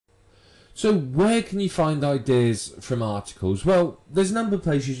So where can you find ideas from articles? Well, there's a number of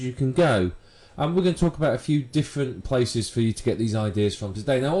places you can go. And we're going to talk about a few different places for you to get these ideas from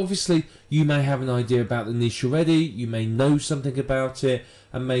today. Now, obviously, you may have an idea about the niche already. You may know something about it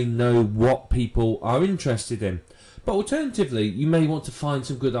and may know what people are interested in. But alternatively, you may want to find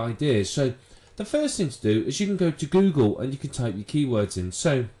some good ideas. So the first thing to do is you can go to Google and you can type your keywords in.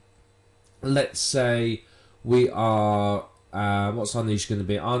 So let's say we are, what's our niche going to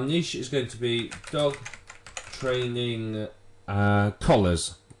be? Our niche is going to be dog training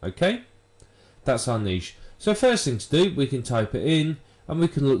collars. Okay? That's our niche. So first thing to do, we can type it in and we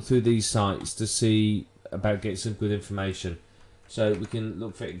can look through these sites to see about getting some good information. So we can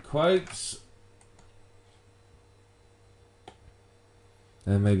look for it in quotes.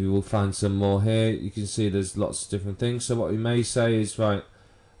 And maybe we'll find some more here. You can see there's lots of different things. So what we may say is, right,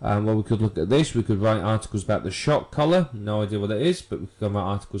 well, we could look at this. We could write articles about the shock collar. No idea what it is, but we could write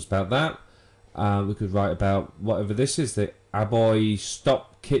articles about that. We could write about whatever this is, the Aboy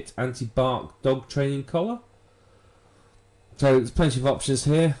Stop Kit Anti-Bark Dog Training Collar. So there's plenty of options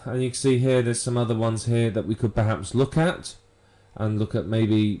here, and you can see here there's some other ones here that we could perhaps look at, and look at,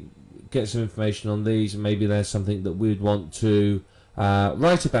 maybe get some information on these, and maybe there's something that we'd want to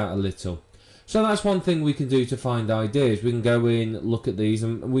write about a little. So that's one thing we can do to find ideas. We can go in, look at these,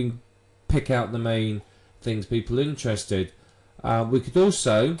 and we can pick out the main things people are interested. We could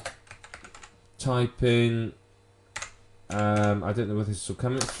also type in, I don't know whether this will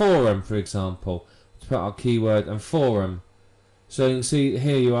come in, forum, for example, to put our keyword and forum. So you can see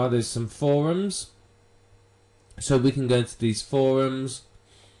here you are, there's some forums. So we can go into these forums,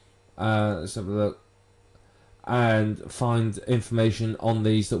 let's have a look, and find information on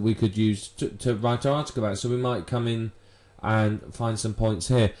these that we could use to write our article about. So we might come in and find some points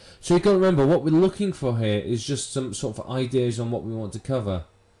here. So you've got to remember, what we're looking for here is just some sort of ideas on what we want to cover.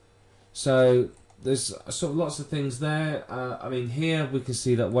 So there's sort of lots of things there. I mean, here we can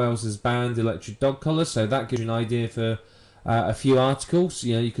see that Wales has banned electric dog collars, so that gives you an idea for a few articles.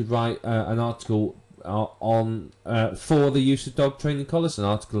 You know, you could write an article on for the use of dog training collars, an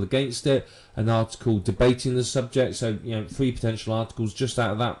article against it, an article debating the subject. So, you know, 3 potential articles just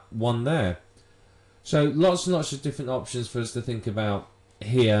out of that one there. So lots and lots of different options for us to think about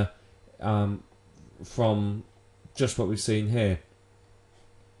here, from just what we've seen here.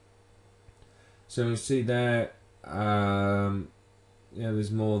 So we see there, yeah,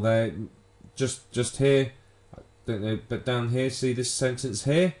 there's more there. Just here, I don't know, but down here, see this sentence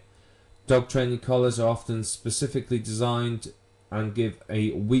here? Dog training collars are often specifically designed and give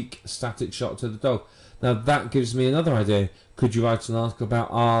a weak static shock to the dog. Now that gives me another idea. Could you write an article about,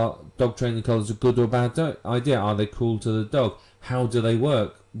 are dog training collars a good or bad idea? Are they cruel to the dog? How do they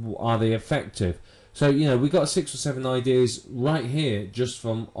work? Are they effective? So, you know, we've got 6 or 7 ideas right here just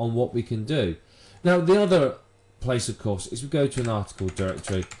from on what we can do. Now the other place, of course, is we go to an article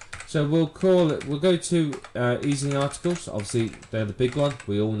directory. So we'll call it, we'll go to Ezine Articles. Obviously they're the big one.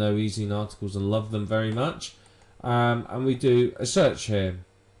 We all know Ezine Articles and love them very much. And we do a search here.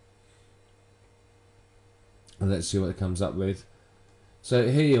 And let's see what it comes up with. So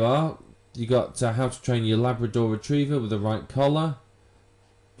here you are. You got how to train your Labrador Retriever with the right collar,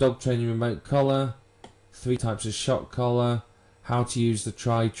 dog training remote collar, 3 types of shock collar, how to use the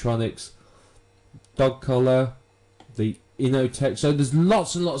Tritronics dog collar, the Inotech. So there's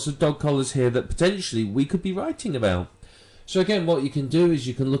lots and lots of dog collars here that potentially we could be writing about. So again, what you can do is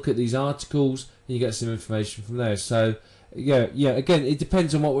you can look at these articles and you get some information from there. So yeah, again, it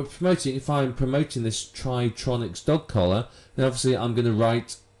depends on what we're promoting. If I'm promoting this Tritronics dog collar, then obviously I'm going to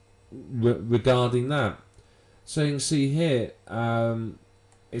write regarding that. So you can see here,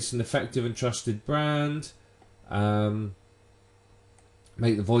 it's an effective and trusted brand.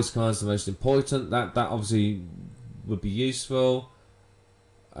 Make the voice commands the most important. That obviously would be useful.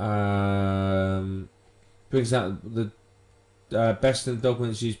 Brings out the best in the dog when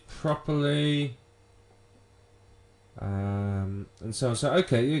it's used properly. And so on. So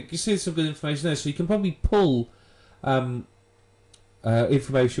okay, you see some good information there. So you can probably pull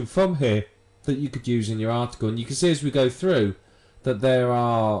information from here that you could use in your article. And you can see as we go through that there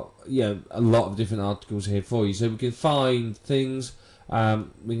are, you know, a lot of different articles here for you. So we can find things. We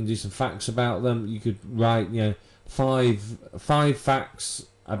can do some facts about them. You could write, you know, five facts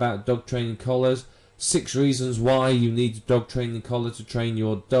about dog training collars, 6 reasons why you need a dog training collar to train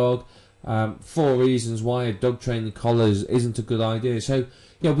your dog, 4 reasons why a dog training collar isn't a good idea. So, you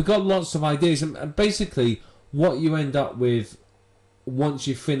know, we've got lots of ideas, and basically what you end up with once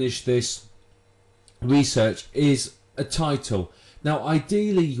you finish this research is a title. Now,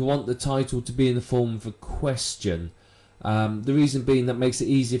 ideally, you want the title to be in the form of a question. The reason being that makes it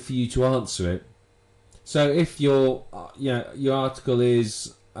easier for you to answer it. So if your article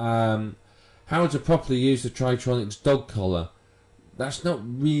is how to properly use the Tritronics dog collar, that's not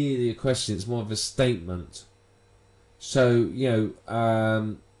really a question, it's more of a statement. So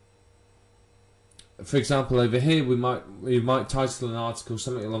for example, over here we might title an article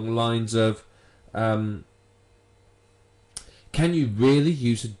something along the lines of can you really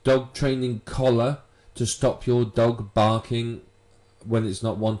use a dog training collar to stop your dog barking when it's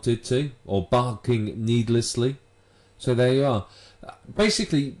not wanted to, or barking needlessly? So there you are.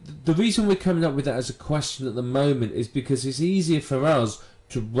 Basically, the reason we're coming up with that as a question at the moment is because it's easier for us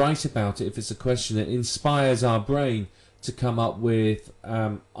to write about it if it's a question that inspires our brain to come up with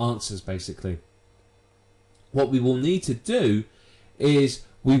answers, basically. What we will need to do is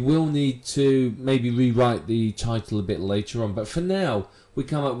we will need to maybe rewrite the title a bit later on, but for now we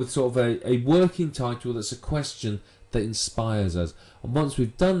come up with sort of a working title that's a question that inspires us, and once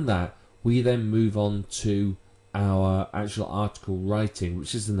we've done that, we then move on to our actual article writing,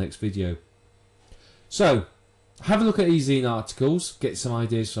 which is the next video. So have a look at e-zine articles, get some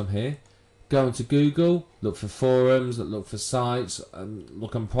ideas from here. Go into Google, look for forums, look for sites,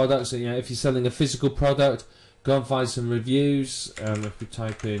 look on products. You know, if you're selling a physical product, go and find some reviews. If we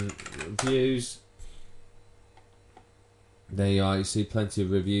type in reviews, there you are, you see plenty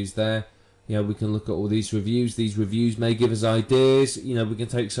of reviews there. You know, we can look at all these reviews. These reviews may give us ideas. You know, we can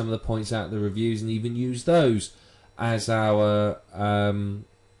take some of the points out of the reviews and even use those as our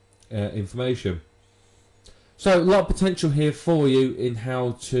information. So a lot of potential here for you in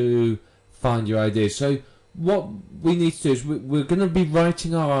how to find your ideas. So what we need to do is we're going to be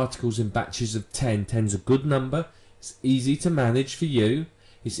writing our articles in batches of 10. 10's a good number. It's easy to manage for you.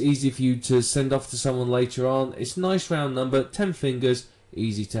 It's easy for you to send off to someone later on. It's a nice round number, 10 fingers,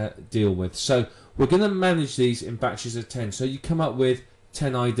 easy to deal with. So we're going to manage these in batches of 10. So you come up with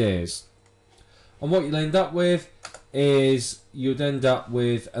 10 ideas. And what you'll end up with is you'd end up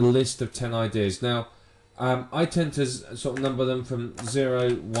with a list of 10 ideas. Now, I tend to sort of number them from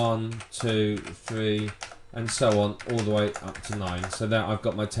 0, 1, 2, 3, and so on, all the way up to 9. So there I've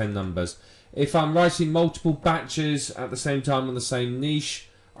got my 10 numbers. If I'm writing multiple batches at the same time on the same niche,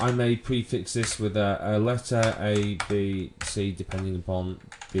 I may prefix this with a letter A, B, C, depending upon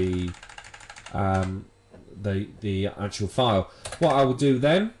the actual file. What I will do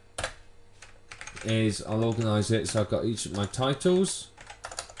then is I'll organise it so I've got each of my titles.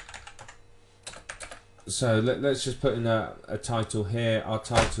 So let's just put in a title here. Our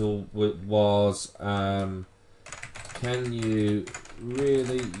title was can you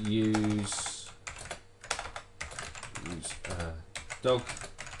really use a dog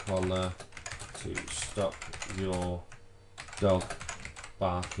collar to stop your dog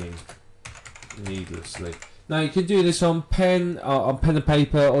barking needlessly? Now you can do this on pen and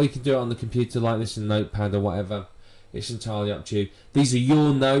paper, or you can do it on the computer like this in Notepad or whatever. It's entirely up to you. These are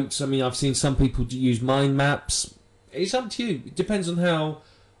your notes. I mean, I've seen some people use mind maps. It's up to you. It depends on how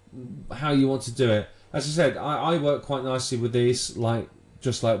you want to do it. As I said, I work quite nicely with this,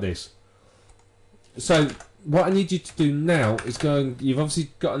 just like this. So what I need you to do now is you've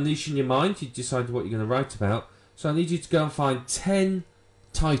obviously got a niche in your mind. You've decided what you're going to write about. So I need you to go and find 10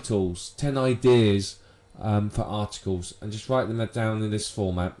 titles, 10 ideas for articles, and just write them down in this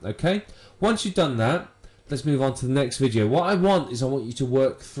format. Okay? Once you've done that, let's move on to the next video. What I want you to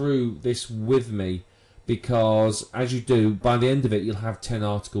work through this with me, because as you do, by the end of it, you'll have 10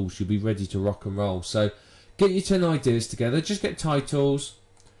 articles. You'll be ready to rock and roll. So get your 10 ideas together. Just get titles.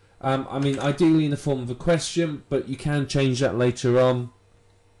 I mean, ideally in the form of a question, but you can change that later on.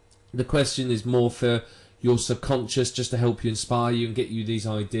 The question is more for your subconscious, just to help you, inspire you, and get you these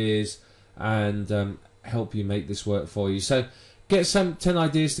ideas, and help you make this work for you. So get some 10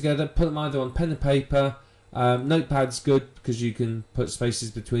 ideas together, put them either on pen and paper. Notepad's good because you can put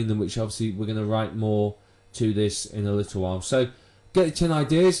spaces between them, which obviously we're going to write more to this in a little while. So get your 10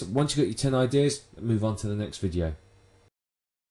 ideas. Once you've got your 10 ideas, move on to the next video.